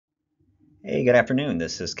Hey, good afternoon.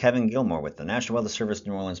 This is Kevin Gilmore with the National Weather Service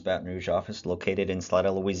New Orleans Baton Rouge office located in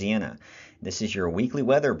Slidell, Louisiana. This is your weekly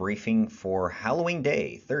weather briefing for Halloween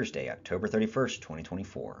Day, Thursday, October 31st,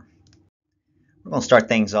 2024. We're going to start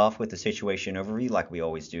things off with the situation overview like we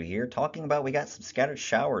always do here, talking about we got some scattered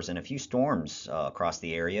showers and a few storms across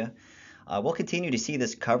the area. We'll continue to see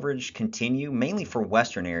this coverage continue, mainly for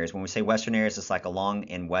western areas. When we say western areas, it's like along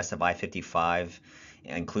and west of I-55,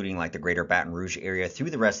 including like the greater Baton Rouge area through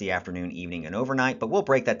the rest of the afternoon, evening, and overnight. But we'll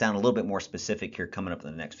break that down a little bit more specific here coming up in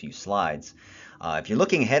the next few slides. If you're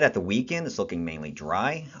looking ahead at the weekend, it's looking mainly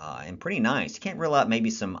dry and pretty nice. You can't rule out maybe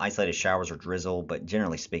some isolated showers or drizzle, but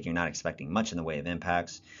generally speaking, you're not expecting much in the way of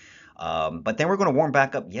impacts. But then we're going to warm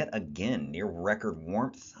back up yet again, near record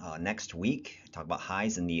warmth next week. Talk about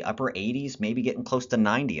highs in the upper 80s, maybe getting close to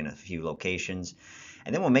 90 in a few locations.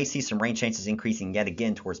 And then we may see some rain chances increasing yet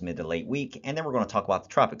again towards mid to late week. And then we're going to talk about the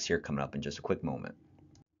tropics here coming up in just a quick moment.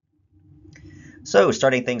 So,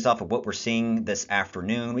 starting things off with what we're seeing this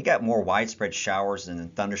afternoon, we got more widespread showers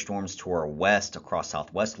and thunderstorms to our west across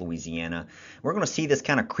southwest Louisiana. We're going to see this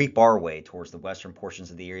kind of creep our way towards the western portions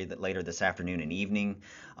of the area that later this afternoon and evening.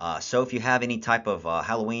 So, if you have any type of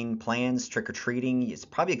Halloween plans, trick or treating, it's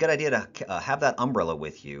probably a good idea to have that umbrella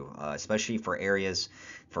with you, especially for areas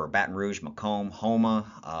for Baton Rouge, Macomb,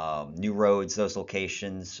 Houma, New Roads, those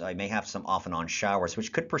locations. I may have some off and on showers,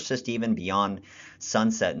 which could persist even beyond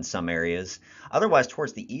sunset in some areas. Otherwise,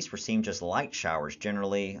 towards the east, we're seeing just light showers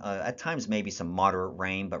generally. At times, maybe some moderate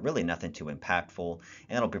rain, but really nothing too impactful.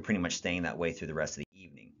 And that'll be pretty much staying that way through the rest of the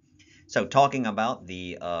evening. So, talking about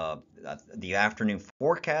the afternoon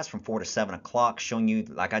forecast from 4 to 7 o'clock, showing you,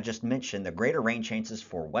 like I just mentioned, the greater rain chances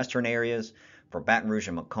for western areas, for Baton Rouge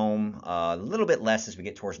and Macomb, a little bit less as we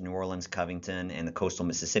get towards New Orleans, Covington, and the coastal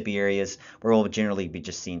Mississippi areas, where we'll generally be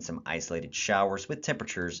just seeing some isolated showers with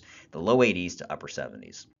temperatures the low 80s to upper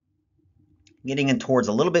 70s. Getting in towards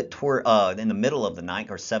a little bit toward in the middle of the night,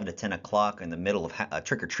 or 7 to 10 o'clock, in the middle of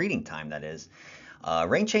trick-or-treating time, that is.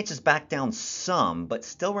 Rain changes back down some, but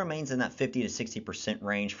still remains in that 50 to 60%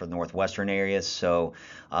 range for the northwestern areas. So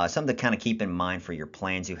something to kind of keep in mind for your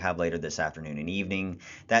plans you have later this afternoon and evening.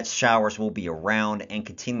 That showers will be around and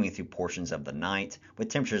continuing through portions of the night with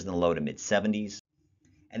temperatures in the low to mid 70s.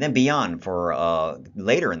 And then beyond for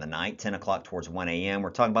later in the night, 10 o'clock towards 1 a.m.,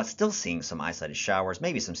 we're talking about still seeing some isolated showers,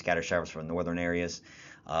 maybe some scattered showers from northern areas.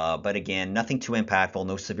 But again, nothing too impactful,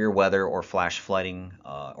 no severe weather or flash flooding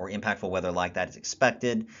or impactful weather like that is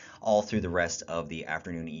expected all through the rest of the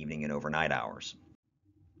afternoon, evening, and overnight hours.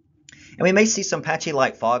 And we may see some patchy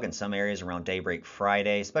light fog in some areas around daybreak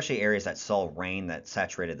Friday, especially areas that saw rain that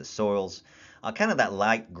saturated the soils. Kind of that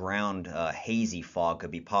light ground hazy fog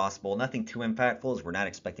could be possible. Nothing too impactful as we're not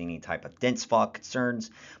expecting any type of dense fog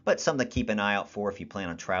concerns, but something to keep an eye out for if you plan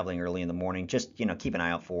on traveling early in the morning. Just, keep an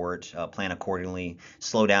eye out for it. Plan accordingly.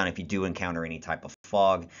 Slow down if you do encounter any type of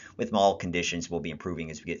fog. With all conditions, will be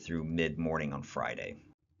improving as we get through mid-morning on Friday.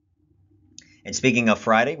 And speaking of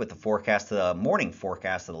Friday, with the forecast, the morning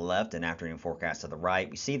forecast to the left and afternoon forecast to the right,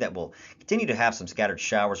 we see that we'll continue to have some scattered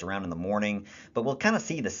showers around in the morning, but we'll kind of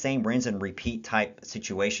see the same rinse and repeat type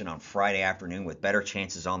situation on Friday afternoon with better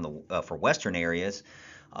chances on the for western areas.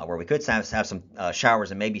 Where we could have some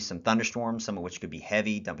showers and maybe some thunderstorms, some of which could be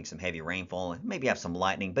heavy, dumping some heavy rainfall, and maybe have some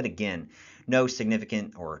lightning. But again, no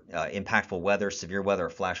significant or impactful weather, severe weather,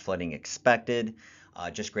 or flash flooding expected.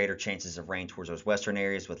 Just greater chances of rain towards those western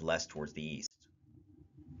areas with less towards the east.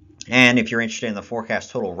 And if you're interested in the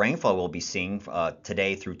forecast total rainfall we'll be seeing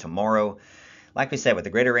today through tomorrow, like we said, with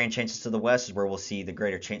the greater rain chances to the west is where we'll see the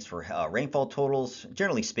greater chance for rainfall totals,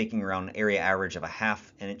 generally speaking around area average of a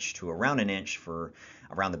half inch to around an inch for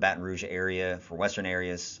around the Baton Rouge area, for western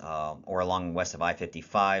areas, or along west of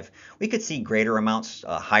I-55. We could see greater amounts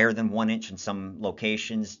higher than 1 inch in some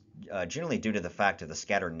locations, generally due to the fact of the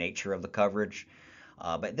scattered nature of the coverage.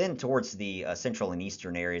 But then towards the central and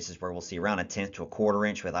eastern areas is where we'll see around a tenth to a quarter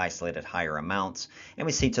inch with isolated higher amounts. And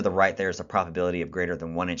we see to the right there's a probability of greater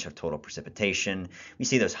than 1 inch of total precipitation. We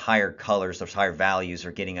see those higher colors, those higher values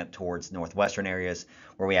are getting up towards northwestern areas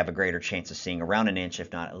where we have a greater chance of seeing around an inch,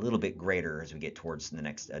 if not a little bit greater as we get towards the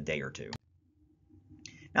next day or two.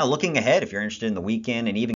 Now, looking ahead, if you're interested in the weekend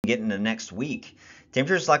and even getting the next week,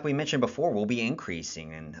 temperatures, like we mentioned before, will be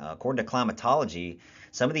increasing. And according to climatology,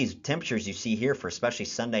 some of these temperatures you see here for especially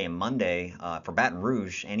Sunday and Monday for Baton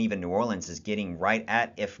Rouge and even New Orleans is getting right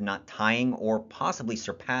at, if not tying or possibly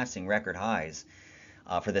surpassing record highs.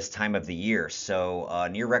 for this time of the year. So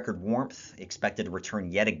near record warmth expected to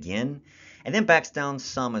return yet again, and then backs down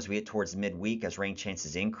some as we get towards midweek as rain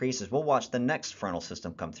chances increase, as we'll watch the next frontal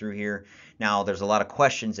system come through here. Now, there's a lot of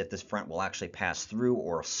questions if this front will actually pass through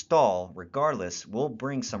or stall. Regardless, we'll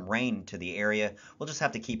bring some rain to the area. We'll just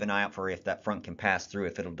have to keep an eye out for if that front can pass through,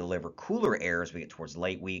 if it'll deliver cooler air as we get towards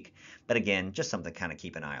late week. But again, just something to kind of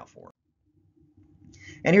keep an eye out for.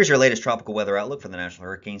 And here's your latest tropical weather outlook for the National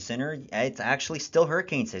Hurricane Center. It's actually still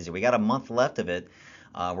hurricane season. We got a month left of it.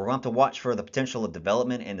 We're going to have to watch for the potential of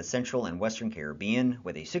development in the central and western Caribbean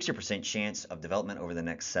with a 60% chance of development over the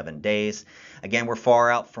next 7 days. Again, we're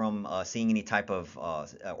far out from seeing any type of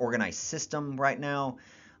organized system right now.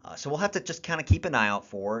 So we'll have to just kind of keep an eye out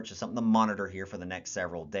for it. Just something to monitor here for the next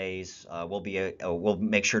several days. We'll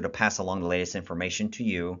make sure to pass along the latest information to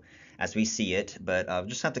you as we see it, but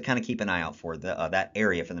just have to kind of keep an eye out for that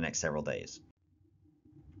area for the next several days.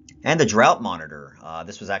 And the drought monitor.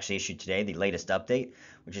 This was actually issued today, the latest update,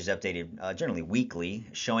 which is updated generally weekly,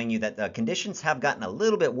 showing you that conditions have gotten a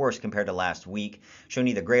little bit worse compared to last week, showing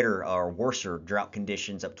you the greater or worser drought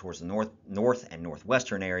conditions up towards the north and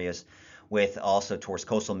northwestern areas, with also towards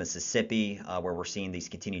coastal Mississippi, where we're seeing these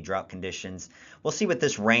continued drought conditions. We'll see with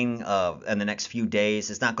this rain in the next few days.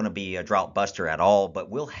 It's not going to be a drought buster at all, but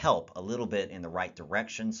will help a little bit in the right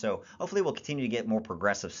direction. So hopefully we'll continue to get more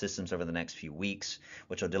progressive systems over the next few weeks,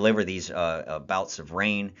 which will deliver these bouts of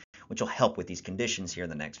rain, which will help with these conditions here in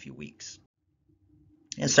the next few weeks.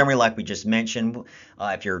 In summary, like we just mentioned,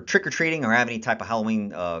 if you're trick-or-treating or have any type of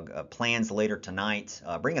Halloween plans later tonight,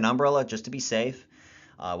 bring an umbrella just to be safe.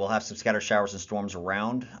 We'll have some scattered showers and storms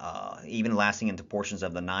around, even lasting into portions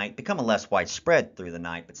of the night. Becoming less widespread through the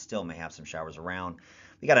night, but still may have some showers around.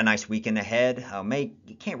 We got a nice weekend ahead.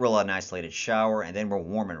 You can't rule out an isolated shower, and then we're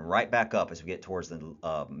warming right back up as we get towards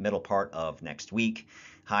the middle part of next week.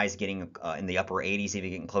 Highs getting in the upper 80s,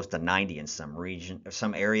 even getting close to 90 in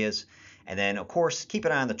some areas. And then, of course, keep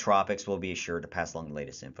an eye on the tropics. We'll be sure to pass along the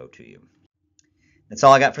latest info to you. That's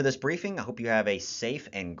all I got for this briefing. I hope you have a safe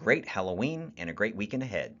and great Halloween and a great weekend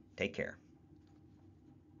ahead. Take care.